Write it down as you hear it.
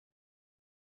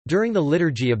During the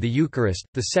liturgy of the Eucharist,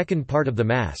 the second part of the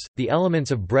Mass, the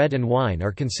elements of bread and wine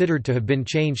are considered to have been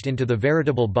changed into the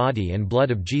veritable body and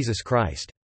blood of Jesus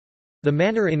Christ. The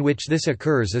manner in which this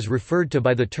occurs is referred to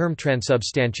by the term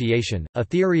transubstantiation, a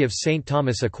theory of St.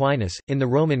 Thomas Aquinas, in the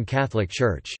Roman Catholic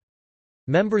Church.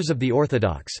 Members of the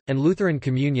Orthodox, and Lutheran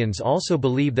communions also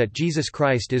believe that Jesus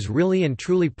Christ is really and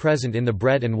truly present in the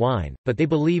bread and wine, but they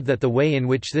believe that the way in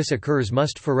which this occurs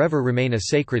must forever remain a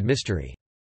sacred mystery.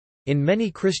 In many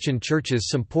Christian churches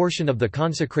some portion of the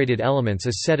consecrated elements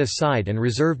is set aside and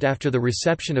reserved after the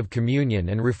reception of communion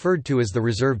and referred to as the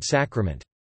reserved sacrament.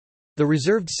 The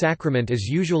reserved sacrament is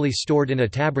usually stored in a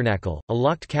tabernacle, a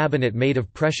locked cabinet made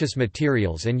of precious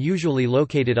materials and usually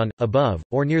located on, above,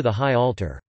 or near the high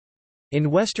altar. In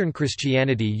Western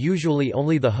Christianity usually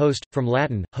only the host, from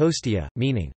Latin, hostia,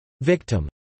 meaning victim,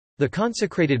 the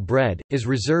consecrated bread, is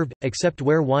reserved, except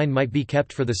where wine might be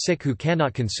kept for the sick who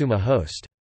cannot consume a host.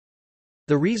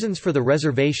 The reasons for the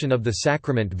reservation of the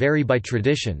sacrament vary by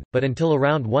tradition, but until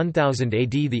around 1000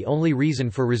 AD the only reason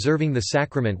for reserving the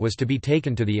sacrament was to be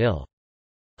taken to the ill,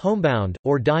 homebound,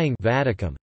 or dying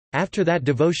viaticum. After that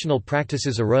devotional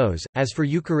practices arose, as for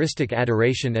Eucharistic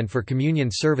adoration and for communion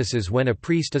services when a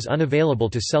priest is unavailable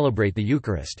to celebrate the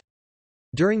Eucharist.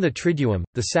 During the Triduum,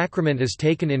 the sacrament is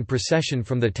taken in procession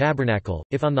from the tabernacle,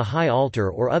 if on the high altar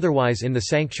or otherwise in the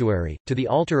sanctuary, to the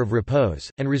altar of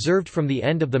repose, and reserved from the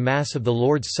end of the Mass of the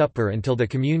Lord's Supper until the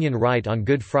communion rite on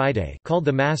Good Friday, called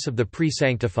the Mass of the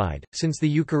Pre-Sanctified. Since the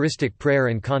Eucharistic prayer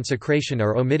and consecration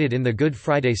are omitted in the Good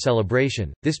Friday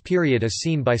celebration, this period is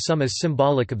seen by some as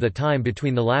symbolic of the time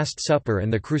between the Last Supper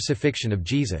and the crucifixion of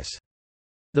Jesus.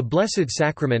 The Blessed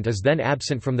Sacrament is then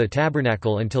absent from the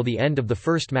tabernacle until the end of the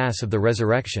first Mass of the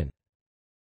Resurrection.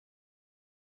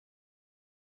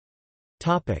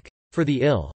 For the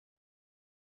ill.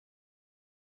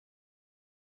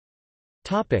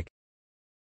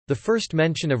 The first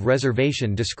mention of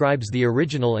reservation describes the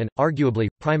original and, arguably,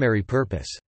 primary purpose.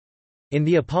 In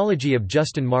the Apology of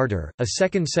Justin Martyr, a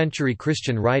 2nd-century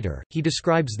Christian writer, he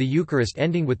describes the Eucharist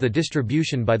ending with the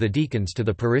distribution by the deacons to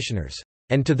the parishioners.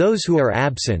 And to those who are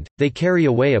absent, they carry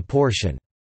away a portion.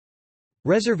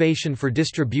 Reservation for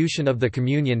distribution of the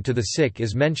communion to the sick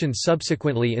is mentioned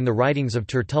subsequently in the writings of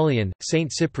Tertullian,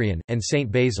 Saint Cyprian, and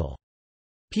Saint Basil.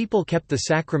 People kept the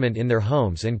sacrament in their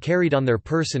homes and carried on their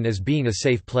person as being a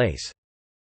safe place.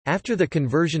 After the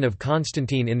conversion of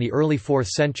Constantine in the early 4th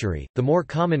century, the more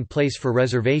common place for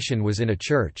reservation was in a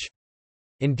church.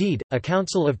 Indeed, a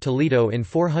Council of Toledo in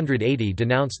 480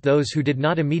 denounced those who did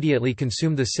not immediately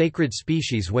consume the sacred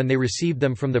species when they received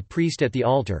them from the priest at the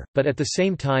altar, but at the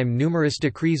same time numerous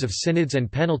decrees of synods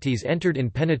and penalties entered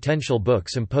in penitential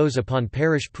books impose upon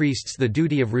parish priests the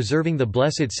duty of reserving the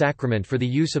Blessed Sacrament for the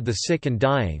use of the sick and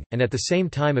dying, and at the same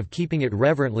time of keeping it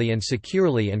reverently and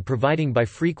securely and providing by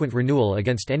frequent renewal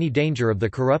against any danger of the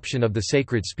corruption of the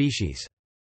sacred species.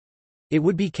 It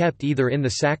would be kept either in the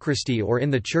sacristy or in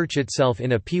the church itself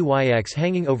in a pyx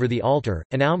hanging over the altar,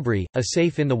 an aumbry, a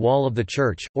safe in the wall of the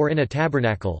church, or in a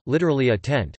tabernacle, literally a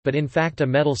tent, but in fact a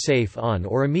metal safe on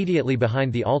or immediately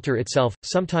behind the altar itself,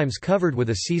 sometimes covered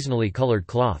with a seasonally colored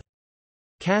cloth.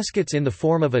 Caskets in the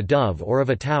form of a dove or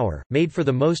of a tower, made for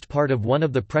the most part of one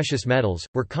of the precious metals,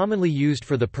 were commonly used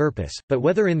for the purpose, but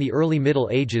whether in the early Middle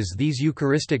Ages these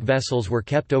Eucharistic vessels were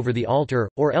kept over the altar,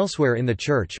 or elsewhere in the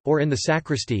church, or in the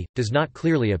sacristy, does not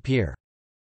clearly appear.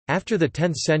 After the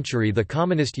 10th century the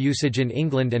commonest usage in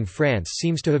England and France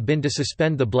seems to have been to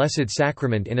suspend the Blessed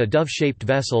Sacrament in a dove-shaped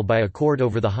vessel by a cord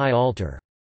over the high altar.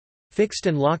 Fixed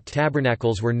and locked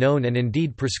tabernacles were known and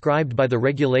indeed prescribed by the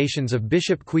regulations of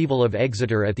Bishop Queevil of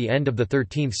Exeter at the end of the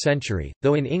 13th century,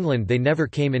 though in England they never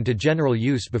came into general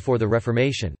use before the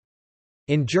Reformation.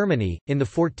 In Germany, in the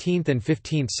 14th and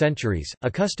 15th centuries,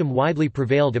 a custom widely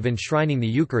prevailed of enshrining the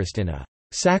Eucharist in a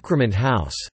sacrament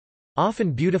house,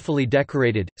 often beautifully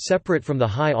decorated, separate from the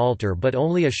high altar but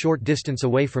only a short distance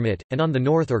away from it, and on the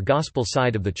north or gospel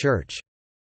side of the church.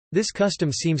 This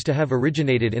custom seems to have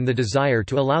originated in the desire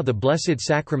to allow the Blessed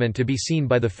Sacrament to be seen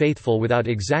by the faithful without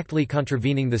exactly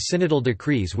contravening the synodal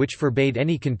decrees which forbade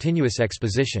any continuous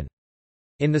exposition.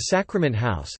 In the sacrament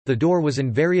house, the door was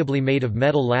invariably made of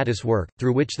metal lattice work,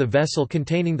 through which the vessel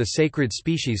containing the sacred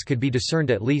species could be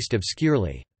discerned at least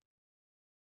obscurely.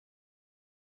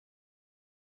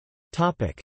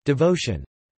 Devotion.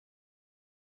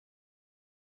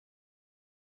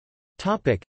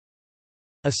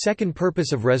 A second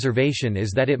purpose of reservation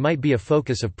is that it might be a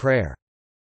focus of prayer.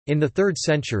 In the 3rd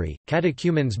century,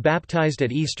 catechumens baptized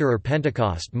at Easter or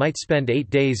Pentecost might spend 8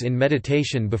 days in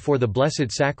meditation before the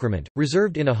Blessed Sacrament,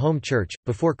 reserved in a home church,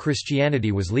 before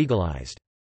Christianity was legalized.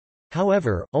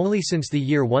 However, only since the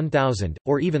year 1000,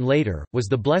 or even later, was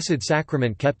the Blessed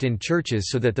Sacrament kept in churches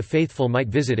so that the faithful might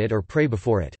visit it or pray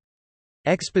before it.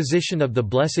 Exposition of the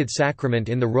Blessed Sacrament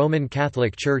in the Roman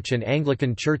Catholic Church and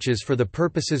Anglican churches for the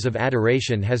purposes of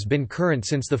adoration has been current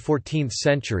since the 14th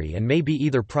century and may be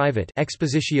either private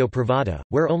expositio privata,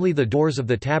 where only the doors of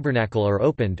the tabernacle are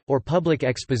opened, or public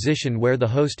exposition where the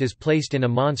host is placed in a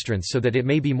monstrance so that it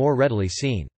may be more readily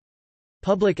seen.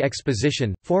 Public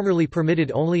exposition, formerly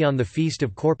permitted only on the feast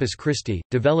of Corpus Christi,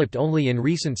 developed only in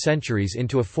recent centuries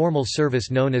into a formal service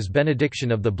known as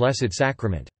Benediction of the Blessed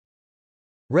Sacrament.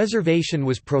 Reservation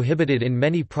was prohibited in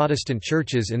many Protestant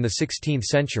churches in the 16th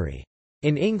century.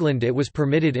 In England it was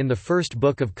permitted in the First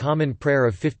Book of Common Prayer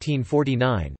of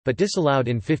 1549, but disallowed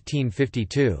in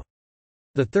 1552.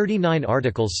 The 39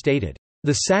 Articles stated,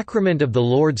 "The sacrament of the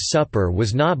Lord's Supper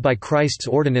was not by Christ's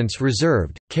ordinance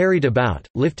reserved, carried about,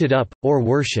 lifted up, or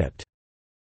worshipped."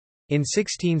 In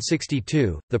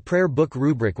 1662, the prayer book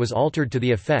rubric was altered to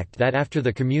the effect that after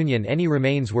the communion any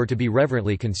remains were to be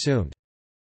reverently consumed.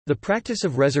 The practice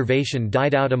of reservation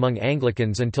died out among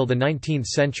Anglicans until the 19th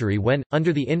century when,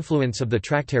 under the influence of the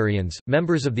Tractarians,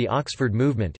 members of the Oxford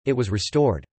movement, it was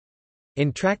restored.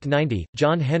 In Tract 90,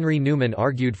 John Henry Newman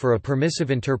argued for a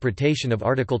permissive interpretation of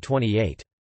Article 28.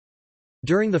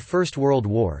 During the First World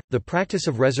War, the practice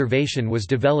of reservation was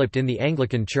developed in the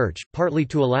Anglican Church, partly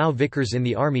to allow vicars in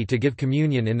the army to give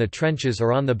communion in the trenches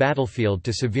or on the battlefield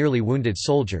to severely wounded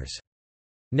soldiers.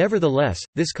 Nevertheless,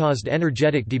 this caused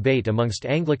energetic debate amongst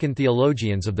Anglican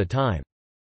theologians of the time.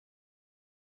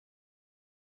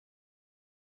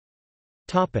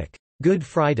 Good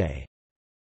Friday.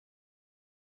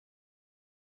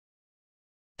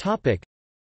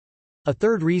 A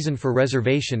third reason for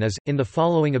reservation is, in the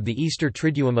following of the Easter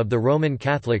Triduum of the Roman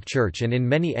Catholic Church and in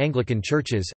many Anglican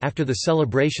churches, after the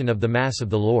celebration of the Mass of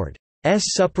the Lord's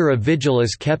Supper a vigil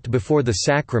is kept before the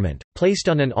sacrament, placed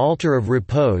on an altar of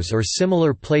repose or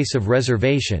similar place of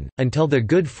reservation, until the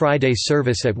Good Friday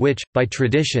service at which, by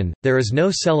tradition, there is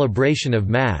no celebration of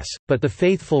Mass, but the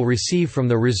faithful receive from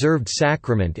the reserved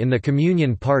sacrament in the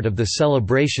communion part of the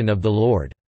celebration of the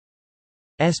Lord's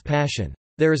Passion.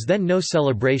 There is then no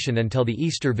celebration until the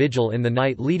Easter Vigil in the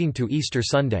night leading to Easter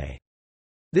Sunday.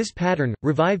 This pattern,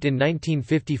 revived in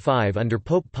 1955 under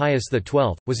Pope Pius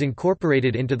XII, was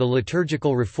incorporated into the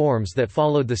liturgical reforms that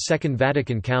followed the Second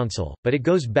Vatican Council, but it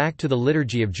goes back to the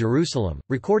Liturgy of Jerusalem,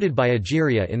 recorded by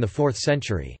Egeria in the 4th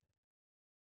century.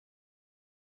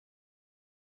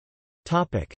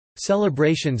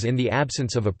 Celebrations in the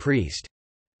absence of a priest.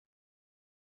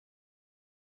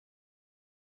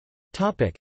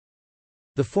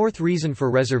 The fourth reason for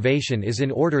reservation is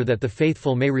in order that the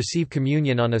faithful may receive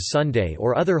communion on a Sunday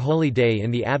or other holy day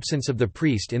in the absence of the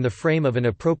priest in the frame of an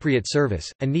appropriate service,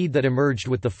 a need that emerged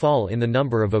with the fall in the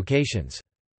number of vocations.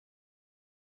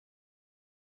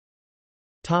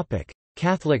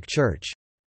 Catholic Church.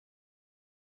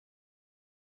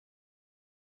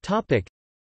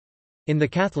 In the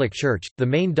Catholic Church, the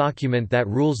main document that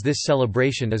rules this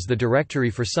celebration is the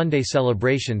Directory for Sunday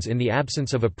Celebrations in the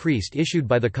absence of a priest issued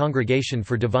by the Congregation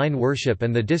for Divine Worship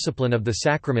and the Discipline of the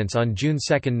Sacraments on June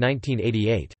 2,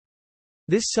 1988.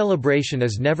 This celebration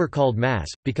is never called Mass,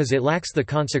 because it lacks the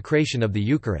consecration of the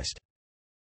Eucharist.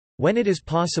 When it is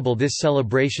possible, this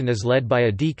celebration is led by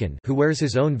a deacon who wears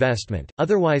his own vestment,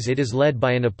 otherwise it is led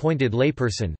by an appointed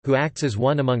layperson, who acts as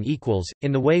one among equals,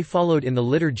 in the way followed in the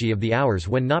Liturgy of the Hours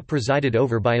when not presided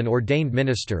over by an ordained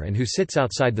minister and who sits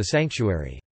outside the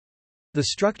sanctuary. The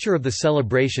structure of the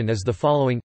celebration is the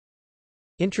following.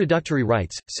 Introductory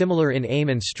rites, similar in aim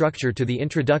and structure to the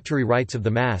introductory rites of the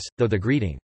Mass, though the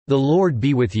greeting, "The Lord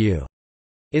be with you,"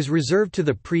 is reserved to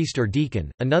the priest or deacon.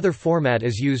 Another format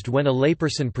is used when a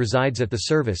layperson presides at the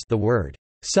service. The word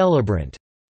celebrant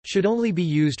should only be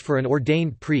used for an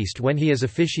ordained priest when he is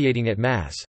officiating at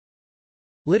Mass.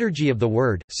 Liturgy of the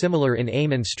Word, similar in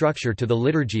aim and structure to the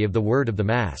Liturgy of the Word of the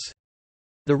Mass.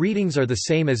 The readings are the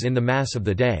same as in the Mass of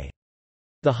the day.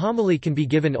 The homily can be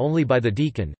given only by the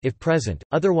deacon, if present,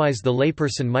 otherwise the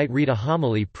layperson might read a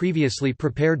homily previously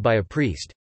prepared by a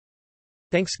priest.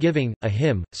 Thanksgiving, a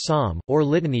hymn, psalm, or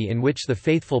litany in which the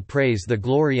faithful praise the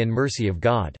glory and mercy of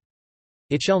God.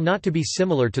 It shall not to be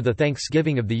similar to the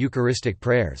thanksgiving of the Eucharistic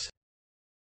prayers.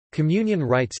 Communion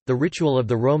rites, the ritual of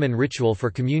the Roman ritual for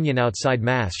communion outside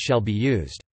Mass shall be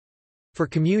used. For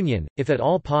communion, if at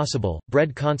all possible,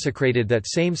 bread consecrated that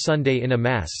same Sunday in a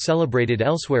Mass celebrated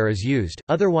elsewhere is used,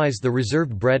 otherwise the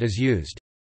reserved bread is used.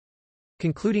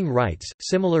 Concluding rites,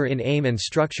 similar in aim and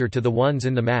structure to the ones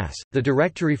in the Mass. The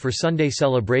Directory for Sunday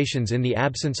celebrations in the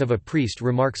absence of a priest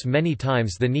remarks many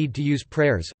times the need to use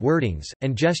prayers, wordings,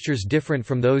 and gestures different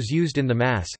from those used in the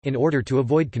Mass, in order to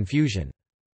avoid confusion.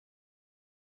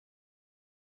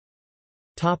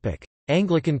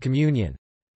 Anglican Communion.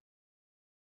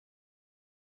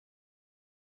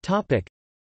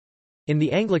 In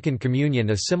the Anglican Communion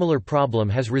a similar problem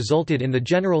has resulted in the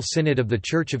General Synod of the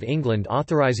Church of England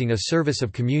authorising a service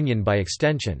of communion by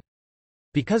extension.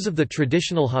 Because of the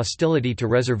traditional hostility to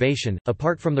reservation,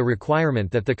 apart from the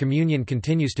requirement that the communion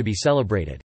continues to be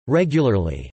celebrated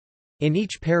regularly in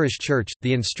each parish church,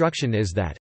 the instruction is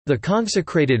that the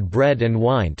consecrated bread and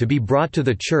wine to be brought to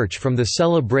the church from the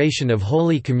celebration of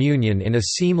Holy Communion in a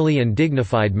seemly and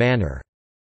dignified manner,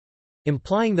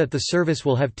 implying that the service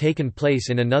will have taken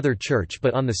place in another church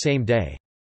but on the same day.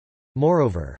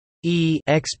 Moreover,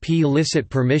 explicit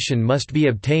permission must be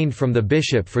obtained from the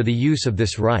bishop for the use of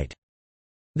this rite.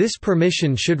 This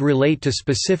permission should relate to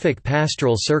specific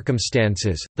pastoral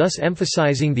circumstances, thus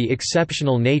emphasizing the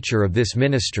exceptional nature of this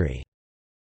ministry.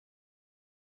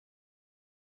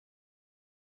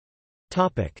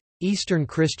 Eastern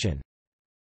Christian.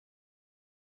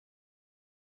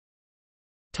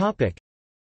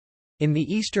 In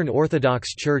the Eastern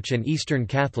Orthodox Church and Eastern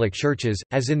Catholic Churches,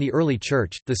 as in the early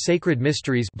Church, the sacred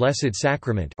mysteries Blessed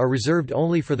Sacrament are reserved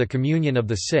only for the communion of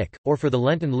the sick, or for the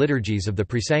Lenten liturgies of the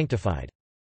presanctified.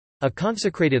 A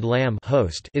consecrated lamb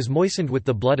host is moistened with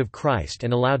the blood of Christ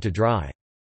and allowed to dry.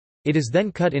 It is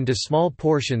then cut into small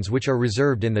portions which are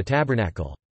reserved in the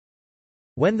tabernacle.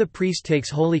 When the priest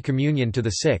takes Holy Communion to the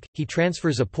sick, he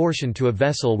transfers a portion to a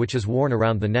vessel which is worn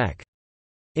around the neck.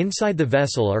 Inside the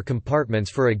vessel are compartments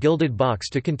for a gilded box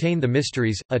to contain the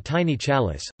mysteries, a tiny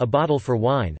chalice, a bottle for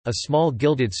wine, a small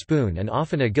gilded spoon and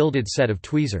often a gilded set of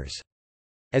tweezers.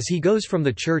 As he goes from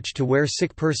the church to where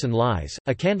sick person lies,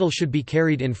 a candle should be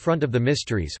carried in front of the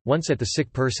mysteries. Once at the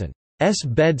sick person's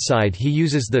bedside he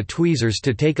uses the tweezers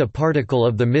to take a particle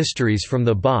of the mysteries from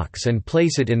the box and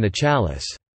place it in the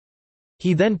chalice.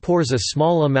 He then pours a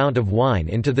small amount of wine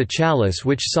into the chalice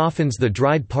which softens the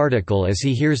dried particle as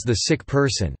he hears the sick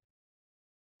person's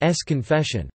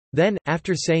confession. Then,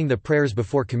 after saying the prayers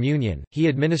before communion, he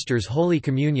administers Holy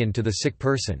Communion to the sick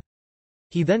person.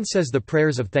 He then says the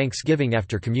prayers of thanksgiving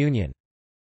after communion.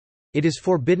 It is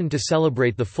forbidden to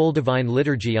celebrate the full Divine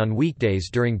Liturgy on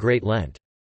weekdays during Great Lent.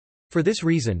 For this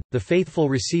reason, the faithful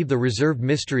receive the reserved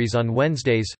mysteries on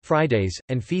Wednesdays, Fridays,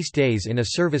 and feast days in a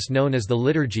service known as the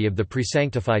Liturgy of the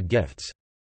Presanctified Gifts.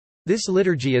 This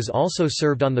liturgy is also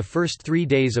served on the first 3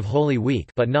 days of Holy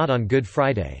Week but not on Good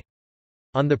Friday.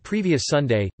 On the previous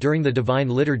Sunday, during the Divine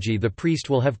Liturgy the priest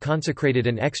will have consecrated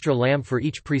an extra lamb for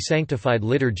each presanctified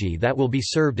liturgy that will be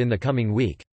served in the coming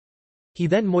week. He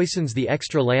then moistens the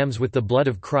extra lambs with the blood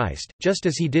of Christ, just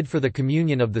as he did for the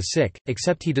communion of the sick,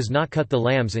 except he does not cut the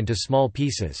lambs into small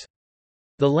pieces.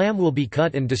 The lamb will be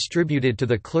cut and distributed to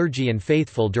the clergy and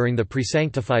faithful during the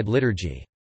presanctified liturgy.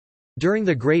 During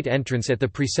the Great Entrance at the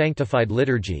presanctified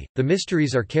liturgy, the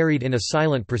mysteries are carried in a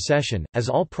silent procession, as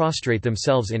all prostrate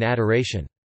themselves in adoration.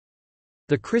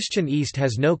 The Christian East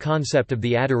has no concept of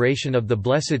the adoration of the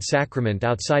Blessed Sacrament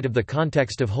outside of the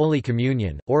context of Holy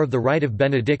Communion, or of the rite of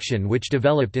benediction which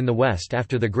developed in the West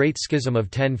after the Great Schism of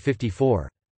 1054.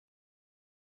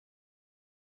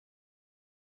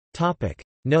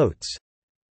 Notes.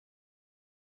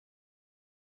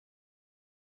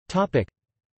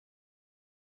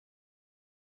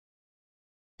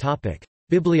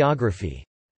 Bibliography.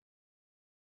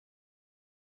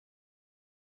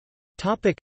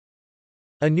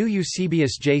 A new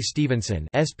Eusebius J. Stevenson,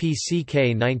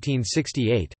 SPCK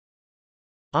 1968.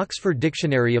 Oxford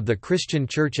Dictionary of the Christian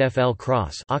Church F. L.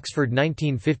 Cross, Oxford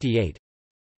 1958.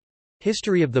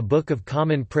 History of the Book of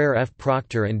Common Prayer F.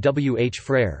 Proctor and W. H.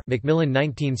 Frere, Macmillan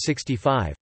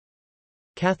 1965.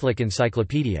 Catholic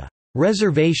Encyclopedia.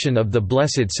 Reservation of the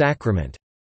Blessed Sacrament.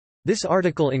 This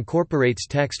article incorporates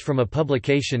text from a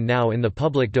publication now in the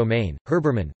public domain.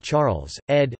 Herbermann, Charles,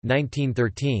 ed.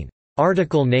 1913.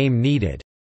 Article name needed.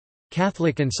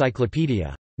 Catholic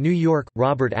Encyclopedia. New York,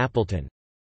 Robert Appleton.